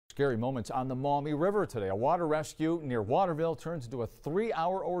Scary moments on the Maumee River today. A water rescue near Waterville turns into a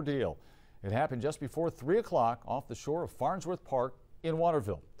 3-hour ordeal. It happened just before 3 o'clock off the shore of Farnsworth Park in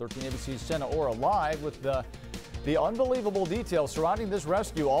Waterville. 13 ABC's Senna Ora live with the unbelievable details surrounding this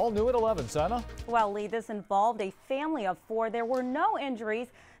rescue. All new at 11. Senna? Well, Lee, this involved a family of 4. There were no injuries.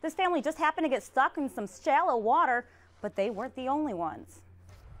 This family just happened to get stuck in some shallow water, but they weren't the only ones.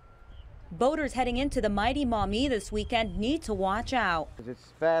 Boaters heading into the mighty Maumee this weekend need to watch out.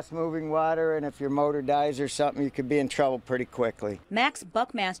 It's fast-moving water, and if your motor dies or something, you could be in trouble pretty quickly. Max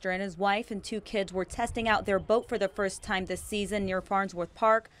Buckmaster and his wife and 2 kids were testing out their boat for the first time this season near Farnsworth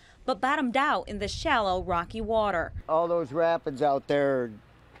Park, but bottomed out in the shallow, rocky water. All those rapids out there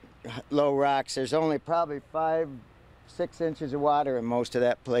are low rocks. There's only probably 5-6 inches of water in most of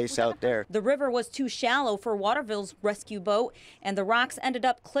that place out there. The river was too shallow for Waterville's rescue boat, and the rocks ended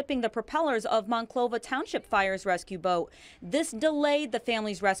up clipping the propellers of Monclova Township Fire's rescue boat. This delayed the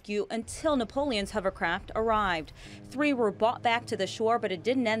family's rescue until Napoleon's Hovercraft arrived. 3 were brought back to the shore, but it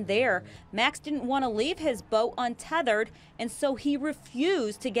didn't end there. Max didn't want to leave his boat untethered, and so he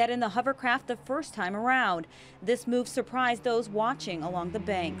refused to get in the Hovercraft the first time around. This move surprised those watching along the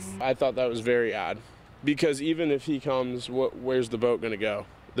banks. I thought that was very odd. Because even if he comes, where's the boat going to go?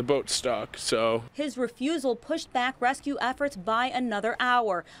 The boat's stuck, so. His refusal pushed back rescue efforts by another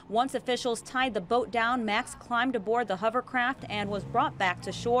hour. Once officials tied the boat down, Max climbed aboard the hovercraft and was brought back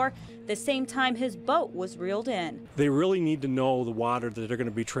to shore. The same time his boat was reeled in. They really need to know the water that they're going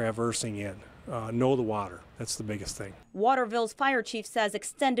to be traversing in. Know the water. That's the biggest thing. Waterville's fire chief says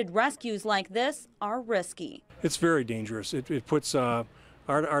extended rescues like this are risky. It's very dangerous. It puts our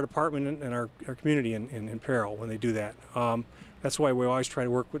department and our community in peril when they do that. That's why we always try to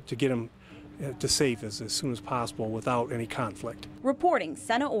work to get them to safe as soon as possible without any conflict. Reporting,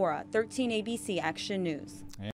 Senna Ora, 13 ABC Action News.